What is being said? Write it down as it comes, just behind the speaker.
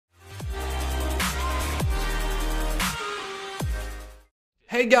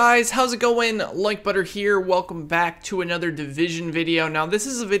Hey guys, how's it going? Like Butter here. Welcome back to another Division video. Now this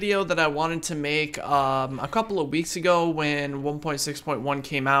is a video that I wanted to make a couple of weeks ago when 1.6.1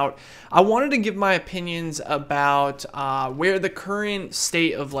 came out. I wanted to give my opinions about where the current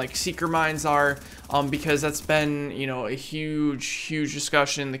state of like seeker mines are, because that's been, you know, a huge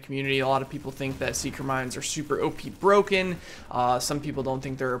discussion in the community. A lot of people think that seeker mines are super OP broken. Some people don't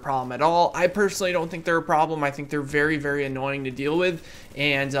think they're a problem at all. I personally don't think they're a problem. I think they're very annoying to deal with.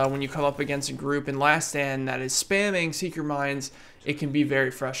 And when you come up against a group in Last Stand that is spamming seeker mines, it can be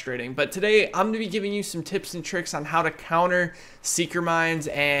very frustrating. But today I'm going to be giving you some tips and tricks on how to counter seeker mines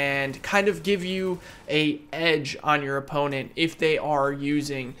and kind of give you a edge on your opponent if they are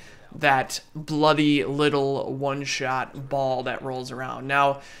using that bloody little one-shot ball that rolls around.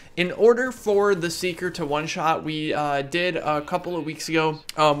 Now, in order for the seeker to one-shot, we did a couple of weeks ago,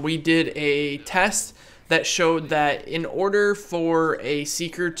 we did a test that showed that in order for a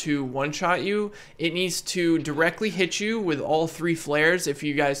seeker to one-shot you, it needs to directly hit you with all three flares. If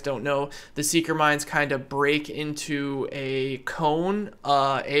you guys don't know, the seeker mines kind of break into a cone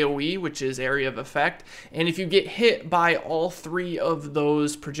AoE, which is area of effect. And if you get hit by all three of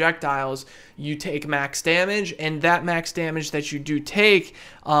those projectiles, you take max damage, and that max damage that you do take,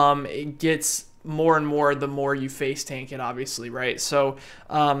 it gets more and more the more you face tank it, obviously, right? So,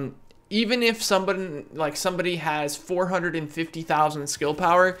 even if somebody has 450,000 skill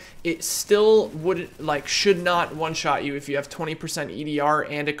power, it still should not one-shot you if you have 20% EDR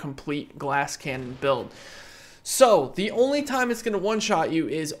and a complete glass cannon build. So the only time it's going to one-shot you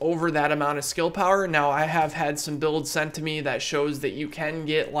is over that amount of skill power. Now, I have had some builds sent to me that shows that you can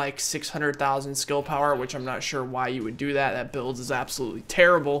get like 600,000 skill power, which I'm not sure why you would do that. That build is absolutely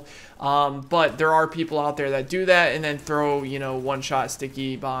terrible. But there are people out there that do that and then throw, you know, one-shot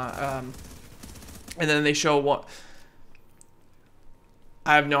sticky bomb, and then they show what.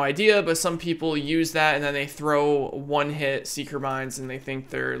 I have no idea, but some people use that and then they throw one-hit seeker mines and they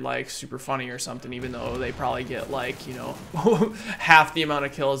think they're like super funny or something, even though they probably get like, you know, half the amount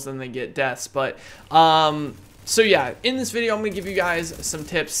of kills than they get deaths. But so yeah, in this video, I'm going to give you guys some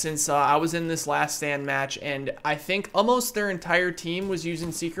tips since I was in this Last Stand match, and I think almost their entire team was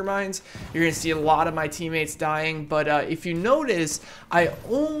using seeker mines. You're going to see a lot of my teammates dying, but if you notice, I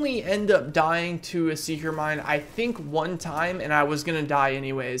only end up dying to a seeker mine, I think one time, and I was going to die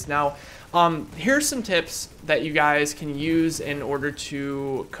anyways. Now, here's some tips that you guys can use in order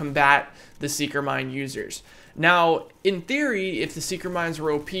to combat the seeker mine users. Now, in theory, if the seeker mines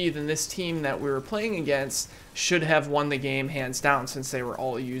were OP, then this team that we were playing against should have won the game hands down since they were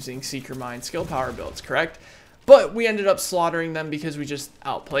all using seeker mine skill power builds, correct? But we ended up slaughtering them because we just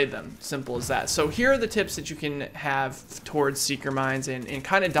outplayed them. Simple as that. So here are the tips that you can have towards seeker mines and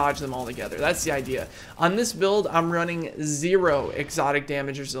kind of dodge them all together. That's the idea. On this build, I'm running 0 exotic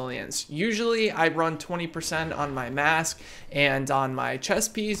damage resilience. Usually I run 20% on my mask and on my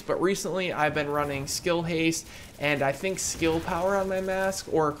chest piece, but recently I've been running skill haste and I think skill power on my mask,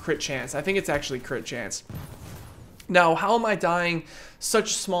 or crit chance. I think it's actually crit chance. Now, how am I dying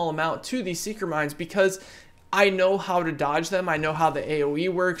such a small amount to these seeker mines? Because I know how to dodge them. I know how the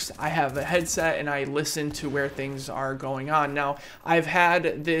AoE works. I have a headset and I listen to where things are going on. Now, I've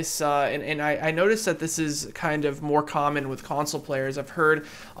had this, and I noticed that this is kind of more common with console players. I've heard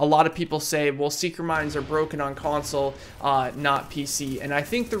a lot of people say, well, seeker mines are broken on console, not PC. And I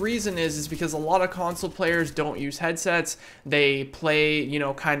think the reason is because a lot of console players don't use headsets. They play, you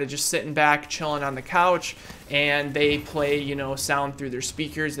know, kind of just sitting back, chilling on the couch, and they play, you know, sound through their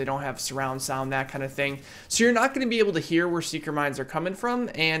speakers. They don't have surround sound, that kind of thing. So you're not going to be able to hear where seeker mines are coming from.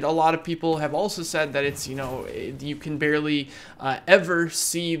 And a lot of people have also said that it's, you know, you can barely ever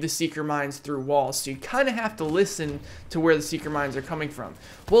see the seeker mines through walls. So you kind of have to listen to where the seeker mines are coming from.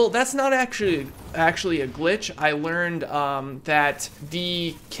 Well, that's not actually a glitch. I learned that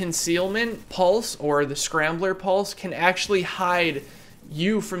the concealment pulse or the scrambler pulse can actually hide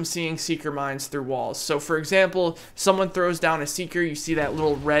you from seeing seeker mines through walls. So for example, someone throws down a seeker, you see that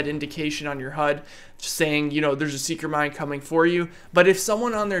little red indication on your HUD saying, you know, there's a seeker mine coming for you. But if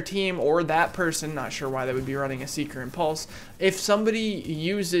someone on their team or that person, not sure why they would be running a seeker and pulse, if somebody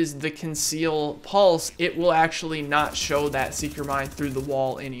uses the conceal pulse, it will actually not show that seeker mine through the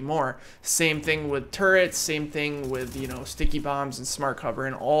wall anymore. Same thing with turrets, same thing with, you know, sticky bombs and smart cover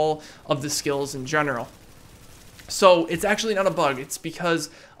and all of the skills in general. So it's actually not a bug. It's because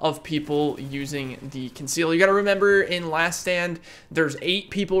of people using the conceal. You got to remember, in Last Stand, there's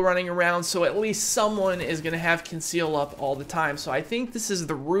 8 people running around, so at least someone is going to have conceal up all the time. So I think this is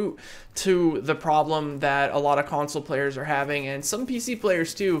the root to the problem that a lot of console players are having, and some PC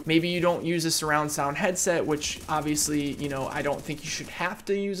players too. Maybe you don't use a surround sound headset, which obviously, you know, I don't think you should have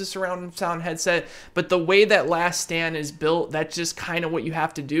to use a surround sound headset, but the way that Last Stand is built, that's just kind of what you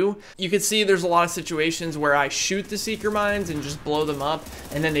have to do. You can see there's a lot of situations where I shoot the Seeker Mines and just blow them up,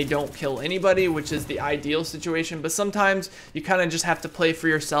 and then they don't kill anybody, which is the ideal situation. But sometimes you kind of just have to play for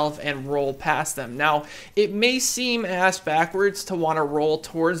yourself and roll past them. Now, it may seem ass backwards to want to roll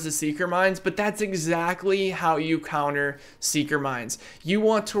towards the Seeker Mines, but that's exactly how you counter Seeker Mines. You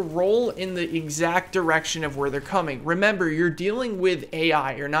want to roll in the exact direction of where they're coming. Remember, you're dealing with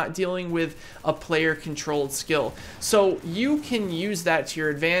AI. You're not dealing with a player-controlled skill. So you can use that to your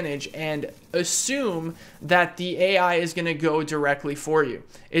advantage and assume that the AI is going to go directly for you.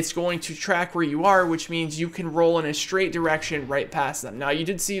 It's going to track where you are, which means you can roll in a straight direction right past them. Now, you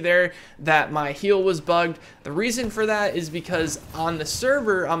did see there that my heal was bugged. The reason for that is because on the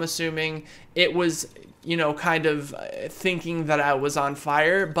server, I'm assuming it was, you know, kind of thinking that I was on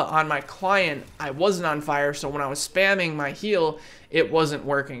fire, but on my client, I wasn't on fire. So when I was spamming my heal, it wasn't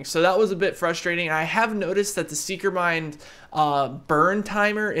working. So that was a bit frustrating. I have noticed that the Seeker Mine burn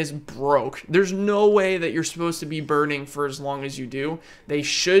timer is broke. There's no way that you're supposed to be burning for as long as you do. They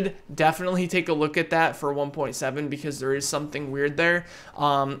should definitely take a look at that for 1.7 because there is something weird there,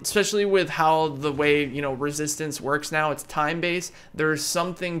 especially with how the way, you know, resistance works now. It's time based. There's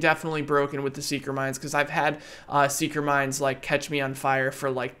something definitely broken with the Seeker Mines, because I've had Seeker Mines like catch me on fire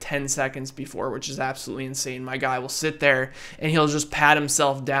for like 10 seconds before, which is absolutely insane. My guy will sit there and he'll just pat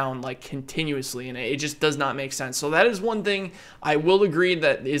himself down like continuously, and it just does not make sense. So that is one thing I will agree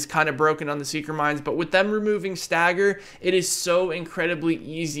that is kind of broken on the Seeker Mines. But with them removing stagger, it is so incredibly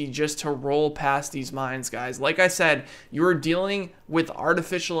easy just to roll past these mines, guys. Like I said, you're dealing with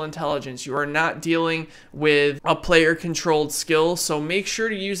artificial intelligence. You are not dealing with a player controlled skill. So make sure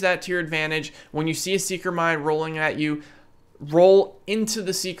to use that to your advantage. When you see a Seeker Mine rolling at you, roll into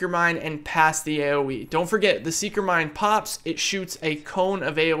the Seeker Mine and pass the AoE. Don't forget, the Seeker Mine pops, it shoots a cone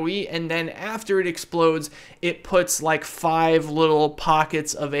of AoE, and then after it explodes, it puts like 5 little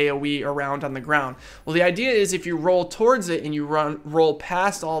pockets of AoE around on the ground. Well, the idea is if you roll towards it and you roll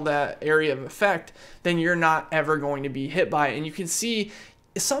past all that area of effect, then you're not ever going to be hit by it. And you can see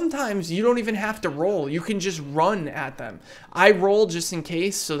sometimes you don't even have to roll. You can just run at them. I roll just in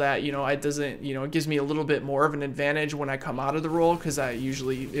case so that, you know, it doesn't, you know, it gives me a little bit more of an advantage when I come out of the roll, because I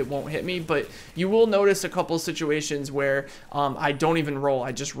usually it won't hit me. But you will notice a couple of situations where I don't even roll.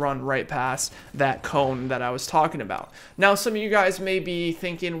 I just run right past that cone that I was talking about. Now, some of you guys may be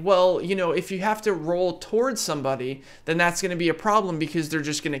thinking, well, you know, if you have to roll towards somebody, then that's going to be a problem because they're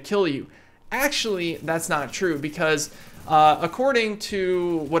just going to kill you. Actually, that's not true, because according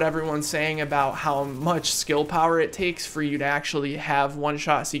to what everyone's saying about how much skill power it takes for you to actually have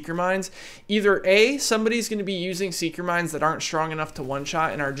one-shot Seeker Mines, either A, somebody's going to be using Seeker Mines that aren't strong enough to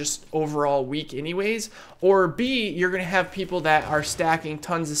one-shot and are just overall weak anyways, or B, you're going to have people that are stacking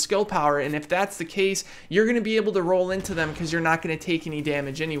tons of skill power, and if that's the case, you're going to be able to roll into them because you're not going to take any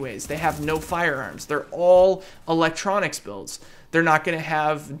damage anyways. They have no firearms. They're all electronics builds. They're not going to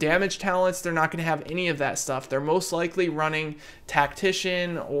have damage talents. They're not going to have any of that stuff. They're most likely running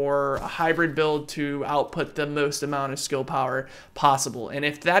Tactician or a hybrid build to output the most amount of skill power possible. And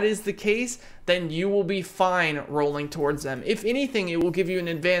if that is the case, then you will be fine rolling towards them. If anything, it will give you an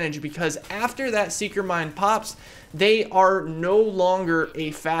advantage, because after that Seeker Mine pops, they are no longer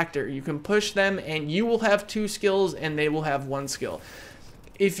a factor. You can push them and you will have 2 skills and they will have 1 skill.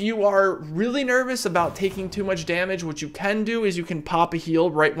 If you are really nervous about taking too much damage, what you can do is you can pop a heal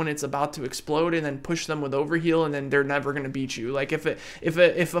right when it's about to explode and then push them with overheal, and then they're never going to beat you. Like if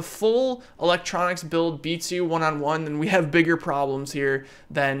a full electronics build beats you one-on-one, then we have bigger problems here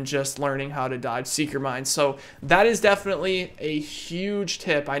than just learning how to dodge Seeker Mines. So that is definitely a huge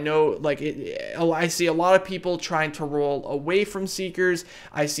tip. I know, like, I see a lot of people trying to roll away from Seekers.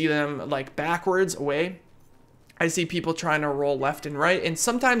 I see them like backwards away. I see people trying to roll left and right, and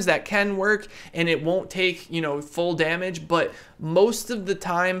sometimes that can work and it won't take, you know, full damage, but most of the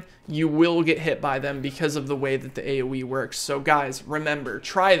time you will get hit by them because of the way that the AoE works. So guys, remember,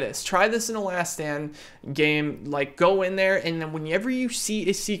 try this in a Last Stand game. Like, go in there, and then whenever you see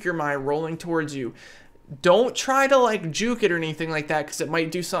a Seeker Mine rolling towards you, don't try to like juke it or anything like that, because it might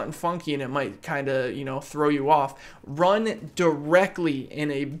do something funky and it might kind of, you know, throw you off. Run directly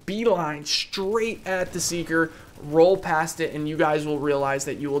in a beeline straight at the Seeker, roll past it, and you guys will realize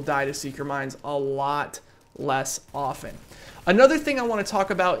that you will die to Seeker Mines a lot less often. Another thing I want to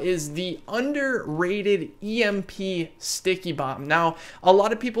talk about is the underrated EMP Sticky Bomb. Now, a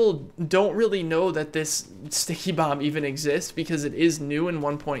lot of people don't really know that this Sticky Bomb even exists because it is new in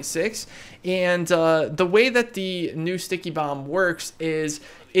 1.6. And the way that the new Sticky Bomb works is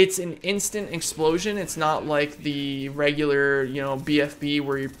it's an instant explosion. It's not like the regular, you know, BFB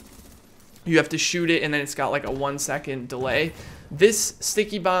where you have to shoot it and then it's got like a 1 second delay. This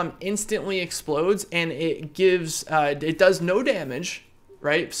Sticky Bomb instantly explodes and it gives, it does no damage,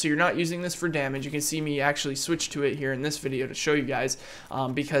 right? So you're not using this for damage. You can see me actually switch to it here in this video to show you guys,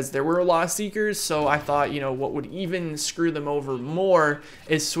 because there were a lot of Seekers. So I thought, you know, what would even screw them over more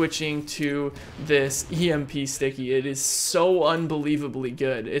is switching to this EMP Sticky. It is so unbelievably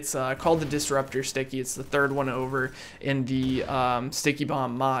good. It's called the Disruptor Sticky. It's the third one over in the Sticky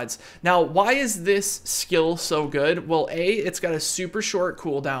Bomb mods. Now, why is this skill so good? Well, it's got a super short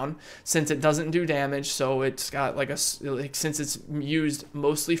cooldown since it doesn't do damage. So it's got like since it's used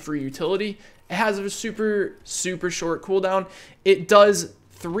mostly for utility, it has a super short cooldown. It does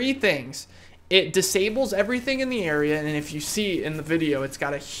 3 things. It disables everything in the area, and if you see in the video, it's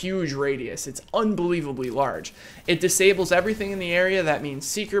got a huge radius. It's unbelievably large. It disables everything in the area. That means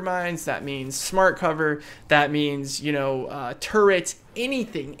Seeker Mines, that means Smart Cover, that means, you know, turrets,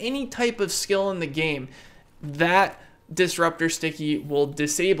 anything, any type of skill in the game. That Disruptor Sticky will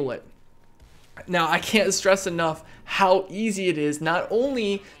disable it. Now, I can't stress enough how easy it is not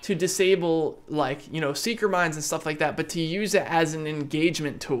only to disable, like, you know, Seeker Mines and stuff like that, but to use it as an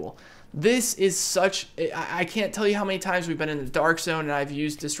engagement tool. This is such, I can't tell you how many times we've been in the Dark Zone and I've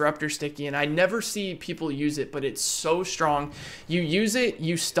used Disruptor Sticky and I never see people use it, but it's so strong. You use it,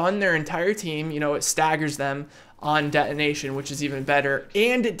 you stun their entire team, you know, it staggers them on detonation, which is even better,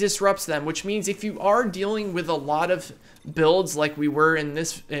 and it disrupts them, which means if you are dealing with a lot of builds like we were in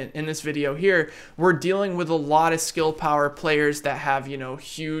this video here, we're dealing with a lot of skill power players that have, you know,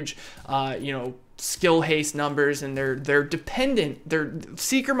 huge you know, skill haste numbers, and they're dependent. They're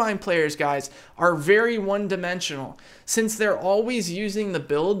Seeker Mine players, guys, are very one-dimensional. Since they're always using the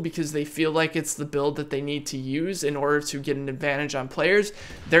build because they feel like it's the build that they need to use in order to get an advantage on players,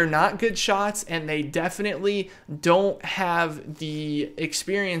 they're not good shots, and they definitely don't have the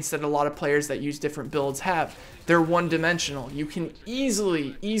experience that a lot of players that use different builds have. They're one-dimensional. You can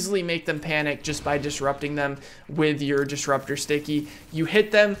easily make them panic just by disrupting them with your Disruptor Sticky. You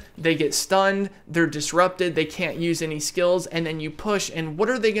hit them, they get stunned, they're disrupted, they can't use any skills, and then you push, and what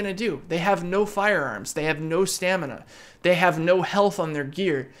are they going to do? They have no firearms, they have no stamina, they have no health on their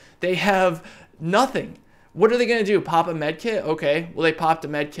gear, they have nothing. What are they going to do? Pop a medkit? Okay, well, they popped a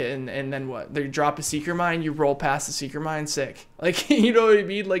medkit, and then what? They drop a Seeker Mine, you roll past the Seeker Mine, sick. Like, you know what I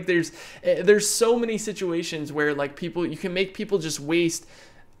mean? Like, there's so many situations where, like, people, you can make people just waste,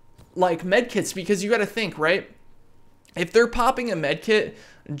 like, medkits, because you got to think, right? If they're popping a medkit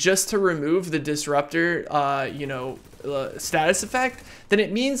just to remove the disruptor, you know, status effect, then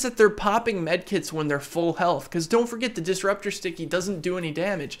it means that they're popping medkits when they're full health. Because don't forget, the Disruptor Sticky doesn't do any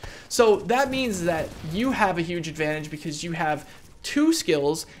damage. So that means that you have a huge advantage because you have 2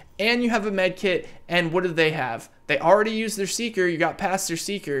 skills and you have a medkit. And what do they have? They already used their Seeker. You got past their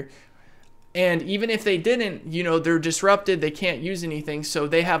Seeker. And even if they didn't, you know, they're disrupted, they can't use anything. So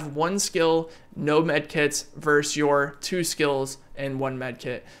they have 1 skill, no medkits, versus your 2 skills and 1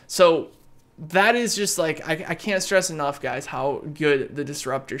 medkit. So that is just like, I can't stress enough, guys, how good the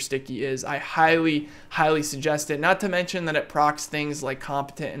Disruptor Sticky is. I highly suggest it. Not to mention that it procs things like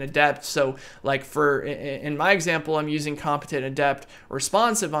Competent and Adept. So like in my example, I'm using Competent, Adept,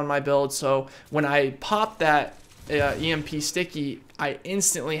 Responsive on my build. So when I pop that EMP Sticky, I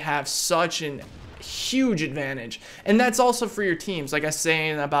instantly have such an huge advantage. And that's also for your teams. Like I was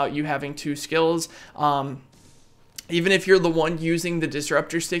saying about you having 2 skills, even if you're the one using the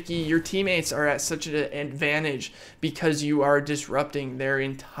Disruptor Sticky, your teammates are at such an advantage because you are disrupting their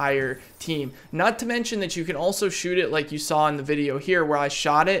entire team. Not to mention that you can also shoot it like you saw in the video here where I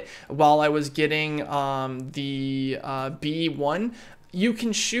shot it while I was getting the B1. You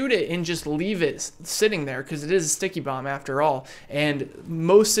can shoot it and just leave it sitting there because it is a Sticky Bomb after all. And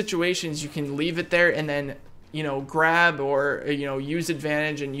most situations you can leave it there and then, you know, grab or, you know, use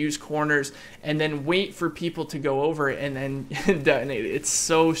advantage and use corners and then wait for people to go over it and then detonate it. It's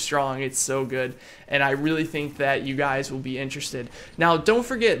so strong. It's so good. And I really think that you guys will be interested. Now, don't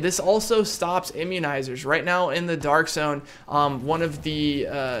forget, this also stops immunizers. Right now in the Dark Zone, one of the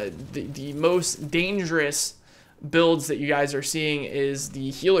most dangerous builds that you guys are seeing is the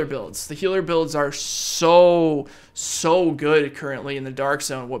healer builds. The healer builds are so good currently in the Dark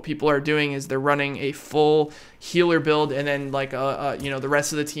Zone. What people are doing is they're running a full healer build, and then like you know, the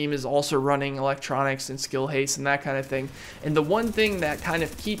rest of the team is also running electronics and skill haste and that kind of thing. And the one thing that kind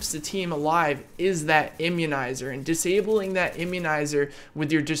of keeps the team alive is that immunizer, and disabling that immunizer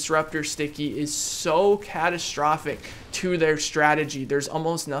with your disruptor sticky is so catastrophic to their strategy. There's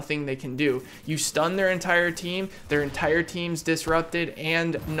almost nothing they can do. You stun their entire team's disrupted,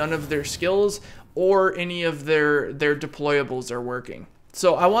 and none of their skills or any of their deployables are working.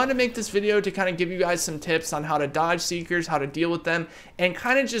 So I wanted to make this video to kind of give you guys some tips on how to dodge Seekers, how to deal with them, and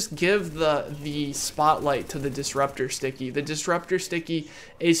kind of just give the spotlight to the Disruptor Sticky. The Disruptor Sticky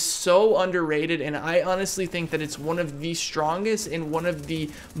is so underrated, and I honestly think that it's one of the strongest and one of the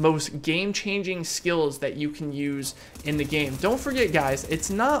most game-changing skills that you can use in the game. Don't forget, guys, it's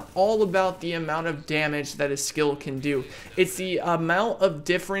not all about the amount of damage that a skill can do. It's the amount of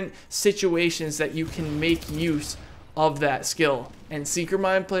different situations that you can make use of that skill. And Seeker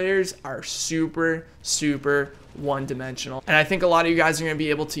Mine players are super one-dimensional, and I think a lot of you guys are going to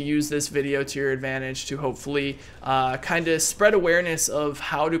be able to use this video to your advantage to hopefully kind of spread awareness of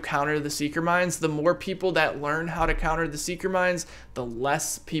how to counter the Seeker Mines. The more people that learn how to counter the Seeker Mines, the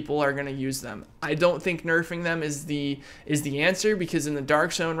less people are going to use them. I don't think nerfing them is the answer, because in the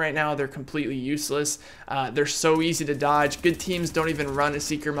Dark Zone right now they're completely useless. They're so easy to dodge. Good teams don't even run a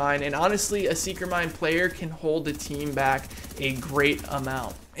Seeker Mine, and honestly, a Seeker Mine player can hold the team back a great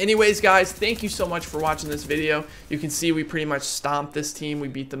amount. Anyways, guys, thank you so much for watching this video. You can see we pretty much stomped this team. We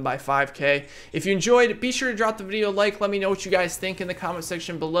beat them by 5K. If you enjoyed, be sure to drop the video a like. Let me know what you guys think in the comment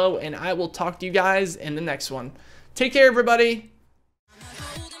section below, and I will talk to you guys in the next one. Take care, everybody.